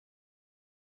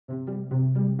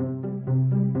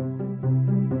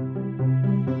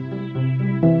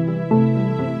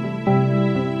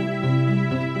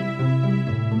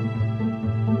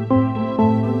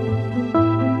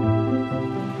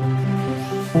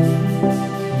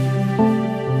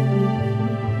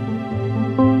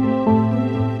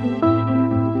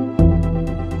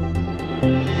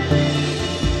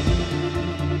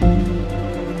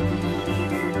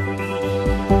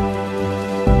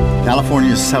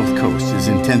California's south coast is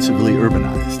intensively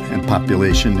urbanized and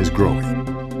population is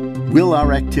growing. Will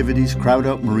our activities crowd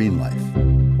out marine life?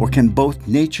 Or can both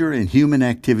nature and human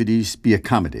activities be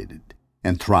accommodated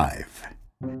and thrive?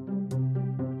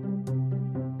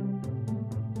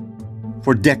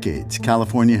 For decades,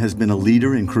 California has been a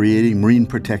leader in creating marine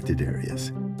protected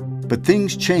areas. But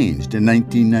things changed in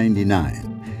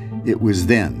 1999. It was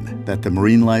then that the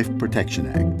Marine Life Protection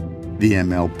Act, the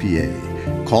MLPA,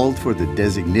 called for the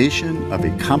designation of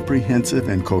a comprehensive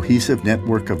and cohesive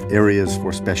network of areas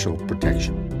for special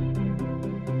protection.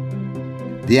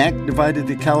 The act divided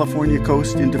the California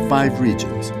coast into 5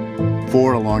 regions,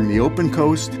 4 along the open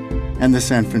coast and the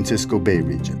San Francisco Bay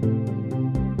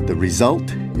region. The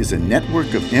result is a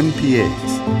network of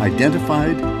MPAs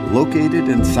identified, located,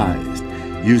 and sized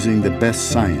using the best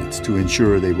science to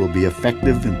ensure they will be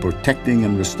effective in protecting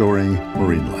and restoring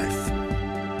marine life.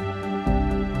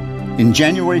 In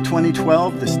January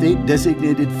 2012, the state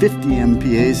designated 50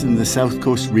 MPAs in the South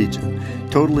Coast region,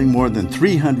 totaling more than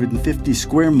 350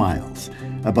 square miles,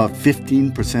 about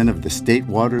 15% of the state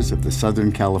waters of the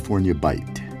Southern California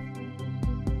Bight.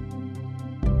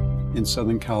 In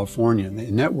Southern California,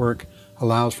 the network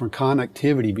allows for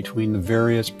connectivity between the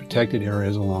various protected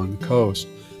areas along the coast.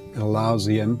 It allows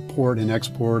the import and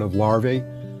export of larvae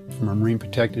from a marine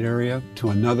protected area to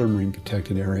another marine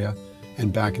protected area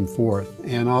and back and forth,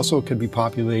 and also could be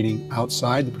populating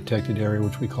outside the protected area,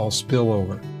 which we call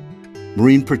spillover.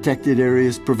 Marine protected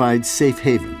areas provide safe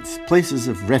havens, places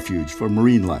of refuge for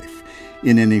marine life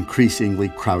in an increasingly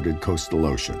crowded coastal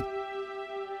ocean.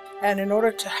 And in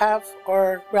order to have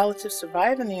our relatives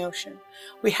survive in the ocean,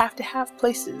 we have to have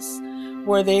places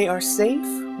where they are safe,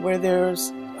 where there's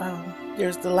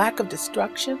the lack of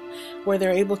destruction, where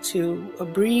they're able to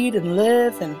breed and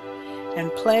live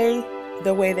and play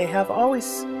the way they have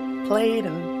always played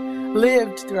and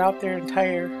lived throughout their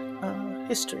entire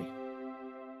history.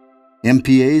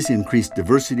 MPAs increase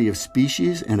diversity of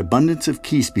species and abundance of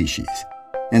key species,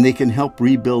 and they can help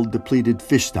rebuild depleted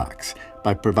fish stocks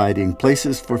by providing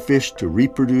places for fish to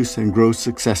reproduce and grow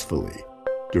successfully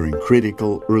during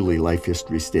critical early life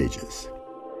history stages.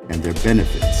 And their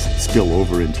benefits spill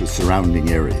over into surrounding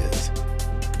areas.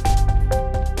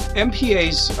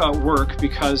 MPAs work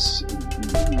because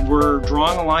we're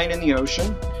drawing a line in the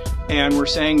ocean and we're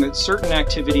saying that certain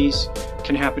activities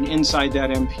can happen inside that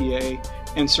MPA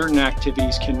and certain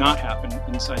activities cannot happen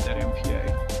inside that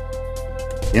MPA.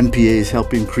 MPAs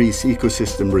help increase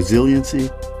ecosystem resiliency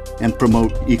and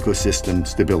promote ecosystem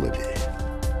stability.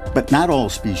 But not all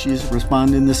species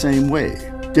respond in the same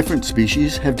way. Different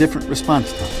species have different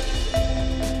response times.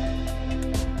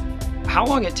 How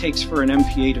long it takes for an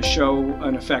MPA to show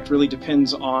an effect really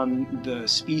depends on the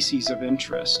species of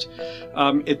interest.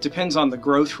 It depends on the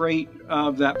growth rate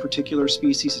of that particular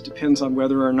species. It depends on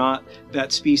whether or not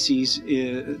that species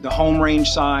is the home range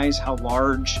size, how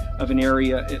large of an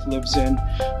area it lives in.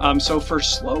 So for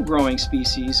slow-growing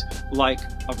species like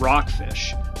a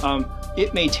rockfish,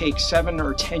 it may take 7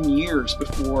 or 10 years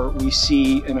before we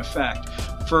see an effect.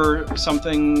 For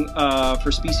something, for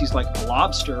species like the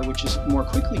lobster, which is more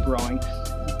quickly growing,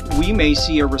 we may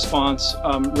see a response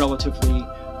relatively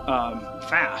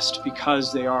fast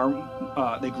because they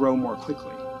grow more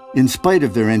quickly. In spite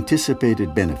of their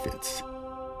anticipated benefits,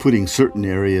 putting certain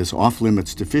areas off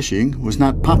limits to fishing was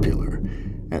not popular,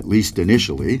 at least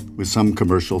initially, with some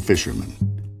commercial fishermen.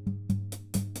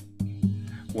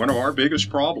 One of our biggest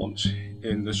problems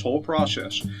in this whole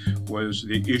process was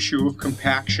the issue of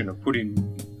compaction, of putting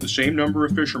the same number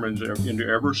of fishermen into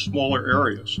ever smaller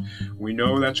areas. We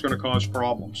know that's going to cause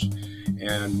problems,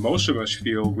 and most of us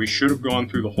feel we should have gone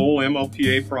through the whole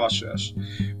MLPA process,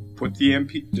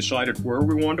 decided where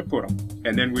we wanted to put them,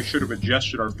 and then we should have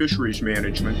adjusted our fisheries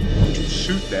management to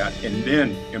suit that and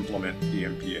then implement the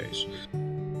MPAs.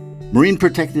 Marine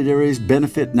protected areas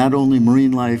benefit not only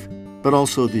marine life, but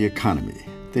also the economy.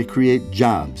 They create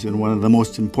jobs in one of the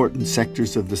most important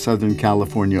sectors of the Southern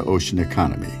California ocean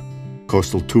economy,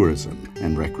 coastal tourism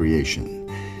and recreation.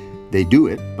 They do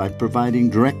it by providing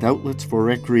direct outlets for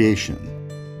recreation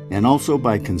and also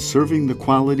by conserving the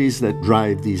qualities that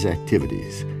drive these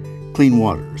activities: clean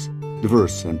waters,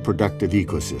 diverse and productive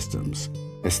ecosystems,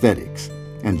 aesthetics,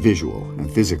 and visual and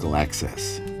physical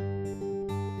access.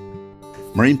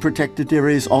 Marine protected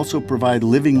areas also provide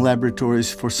living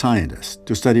laboratories for scientists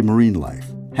to study marine life,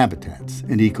 habitats,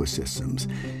 and ecosystems,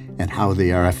 and how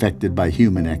they are affected by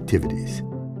human activities.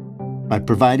 By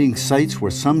providing sites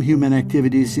where some human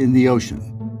activities in the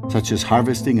ocean, such as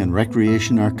harvesting and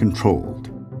recreation, are controlled,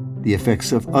 the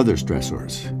effects of other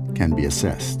stressors can be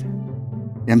assessed.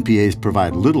 MPAs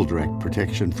provide little direct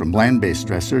protection from land-based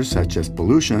stressors such as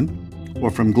pollution,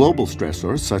 or from global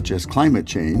stressors such as climate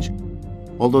change,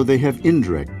 although they have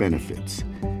indirect benefits.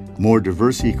 More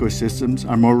diverse ecosystems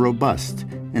are more robust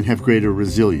and have greater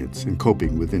resilience in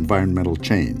coping with environmental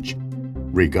change,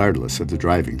 regardless of the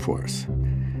driving force.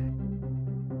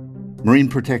 Marine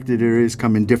protected areas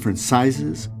come in different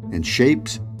sizes and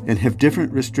shapes and have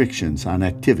different restrictions on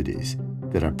activities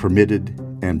that are permitted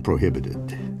and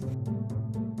prohibited.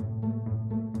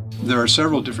 There are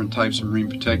several different types of marine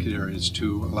protected areas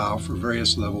to allow for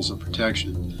various levels of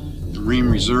protection. The Marine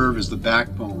Reserve is the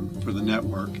backbone for the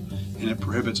network, and it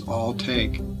prohibits all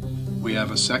take. We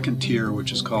have a second tier,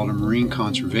 which is called a Marine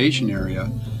Conservation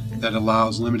Area, that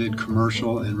allows limited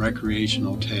commercial and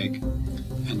recreational take.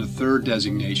 And the third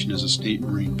designation is a State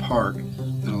Marine Park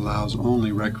that allows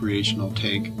only recreational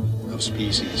take of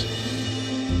species.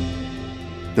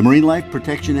 The Marine Life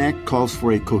Protection Act calls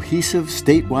for a cohesive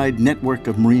statewide network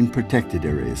of marine protected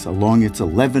areas along its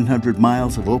 1,100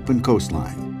 miles of open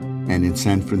coastline and in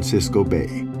San Francisco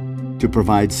Bay to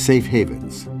provide safe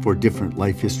havens for different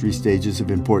life history stages of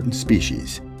important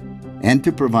species and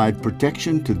to provide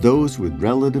protection to those with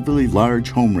relatively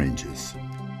large home ranges.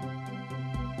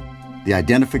 The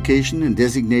identification and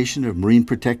designation of marine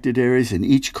protected areas in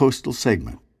each coastal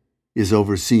segment is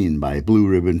overseen by a Blue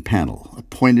Ribbon Panel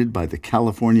appointed by the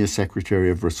California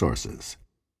Secretary of Resources.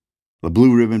 The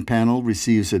Blue Ribbon Panel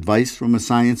receives advice from a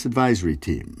science advisory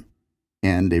team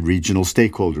and a regional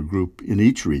stakeholder group in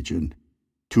each region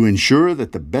to ensure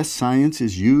that the best science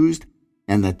is used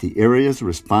and that the areas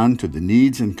respond to the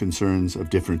needs and concerns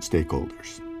of different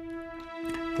stakeholders.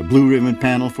 The Blue Ribbon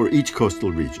Panel for each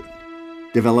coastal region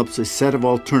develops a set of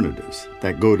alternatives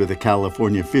that go to the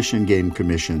California Fish and Game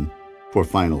Commission for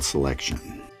final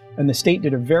selection. And the state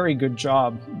did a very good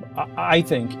job, I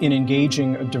think, in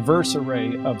engaging a diverse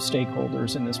array of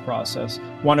stakeholders in this process,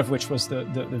 one of which was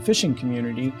the fishing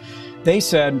community. They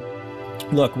said,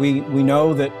 look, we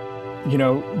know that, you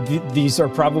know, these are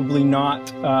probably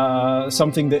not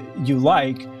something that you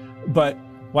like, but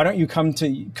why don't you come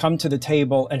to the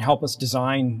table and help us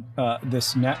design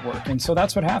this network? And so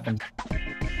that's what happened.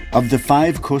 Of the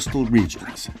 5 coastal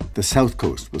regions, the South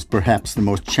Coast was perhaps the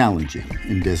most challenging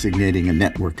in designating a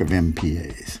network of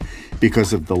MPAs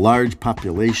because of the large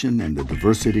population and the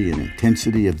diversity and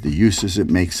intensity of the uses it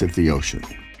makes of the ocean.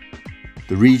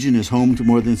 The region is home to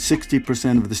more than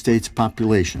 60% of the state's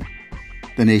population,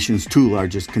 the nation's 2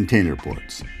 largest container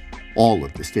ports, all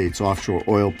of the state's offshore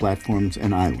oil platforms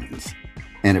and islands,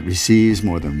 and it receives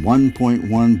more than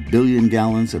 1.1 billion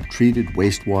gallons of treated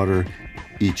wastewater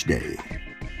each day.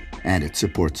 And it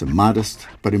supports a modest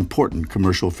but important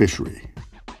commercial fishery.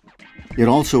 It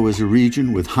also is a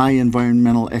region with high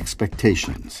environmental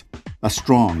expectations, a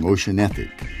strong ocean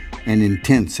ethic, and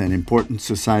intense and important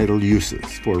societal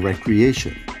uses for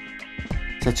recreation,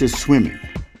 such as swimming,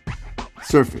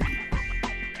 surfing,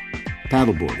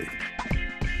 paddleboarding,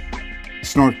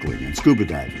 snorkeling and scuba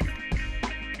diving,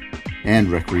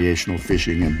 and recreational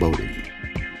fishing and boating.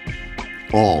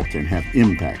 All can have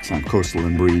impacts on coastal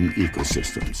and marine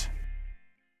ecosystems.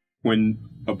 When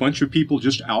a bunch of people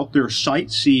just out there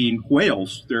sightseeing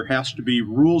whales, there has to be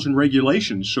rules and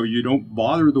regulations so you don't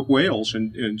bother the whales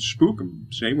and spook them.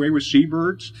 Same way with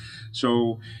seabirds.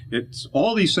 So it's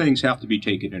all these things have to be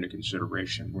taken into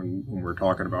consideration when we're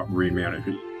talking about marine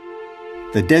management.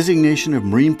 The designation of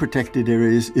marine protected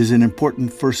areas is an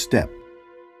important first step,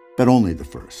 but only the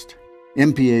first.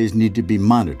 MPAs need to be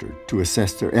monitored to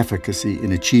assess their efficacy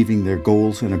in achieving their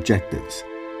goals and objectives,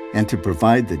 and to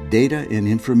provide the data and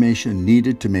information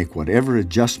needed to make whatever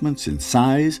adjustments in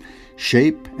size,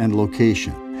 shape, and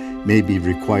location may be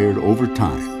required over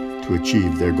time to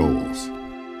achieve their goals.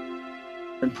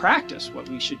 In practice, what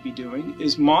we should be doing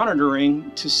is monitoring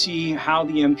to see how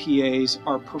the MPAs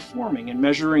are performing and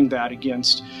measuring that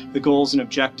against the goals and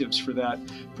objectives for that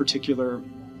particular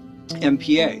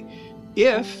MPA.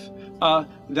 If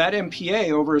that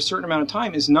MPA over a certain amount of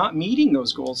time is not meeting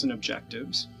those goals and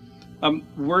objectives,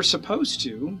 we're supposed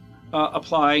to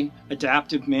apply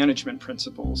adaptive management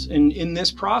principles. And in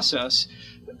this process,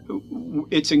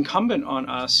 it's incumbent on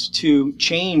us to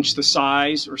change the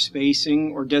size or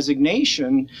spacing or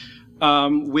designation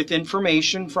with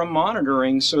information from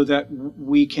monitoring so that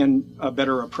we can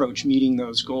better approach meeting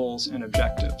those goals and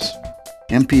objectives.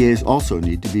 MPAs also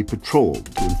need to be patrolled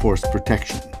to enforce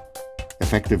protection.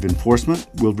 Effective enforcement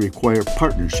will require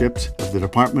partnerships of the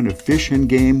Department of Fish and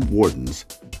Game wardens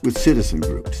with citizen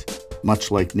groups,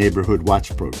 much like neighborhood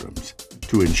watch programs,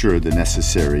 to ensure the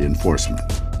necessary enforcement.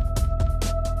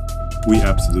 We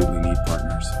absolutely need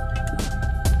partners.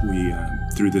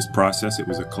 Through this process, it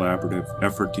was a collaborative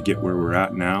effort to get where we're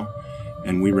at now,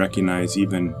 and we recognize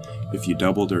even if you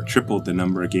doubled or tripled the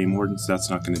number of game wardens, that's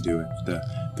not going to do it.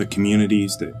 The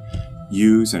communities that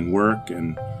use and work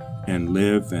and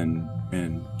live and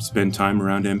spend time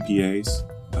around MPAs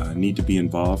need to be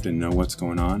involved and know what's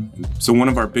going on. And so one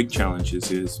of our big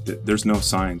challenges is that there's no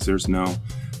signs, there's no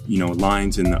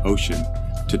lines in the ocean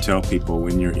to tell people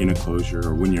when you're in a closure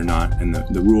or when you're not, and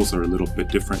the rules are a little bit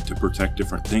different to protect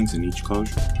different things in each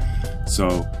closure.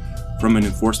 So from an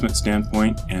enforcement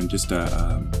standpoint and just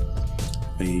to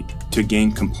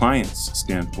gain compliance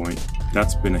standpoint,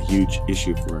 that's been a huge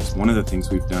issue for us. One of the things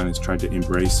we've done is tried to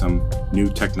embrace some new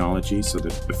technology so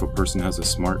that if a person has a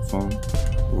smartphone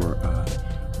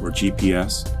or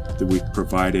GPS, that we've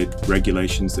provided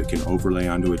regulations that can overlay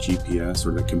onto a GPS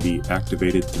or that can be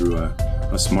activated through a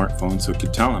smartphone, so it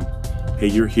could tell them, hey,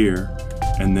 you're here,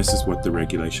 and this is what the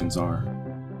regulations are.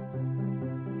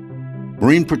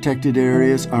 Marine protected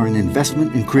areas are an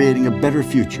investment in creating a better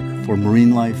future for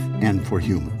marine life and for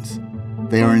humans.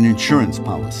 They are an insurance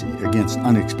policy against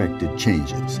unexpected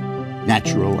changes,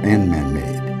 natural and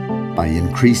man-made, by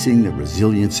increasing the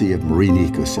resiliency of marine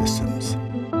ecosystems.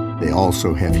 They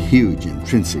also have huge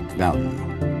intrinsic value.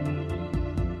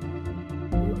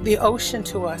 The ocean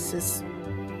to us is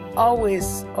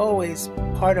always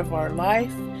part of our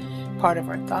life, part of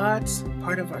our thoughts,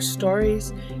 part of our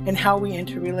stories, and how we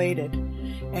interrelated.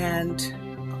 And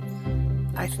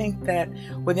I think that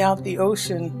without the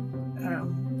ocean,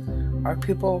 our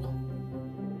people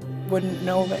wouldn't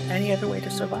know any other way to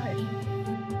survive.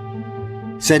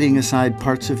 Setting aside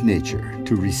parts of nature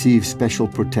to receive special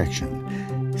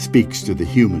protection speaks to the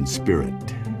human spirit.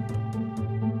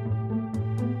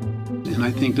 And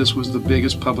I think this was the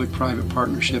biggest public-private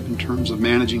partnership in terms of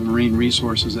managing marine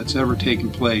resources that's ever taken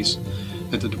place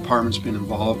that the department's been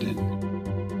involved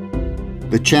in.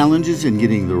 The challenges in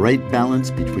getting the right balance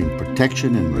between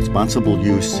protection and responsible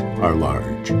use are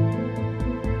large,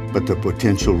 but the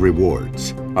potential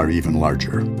rewards are even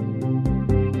larger.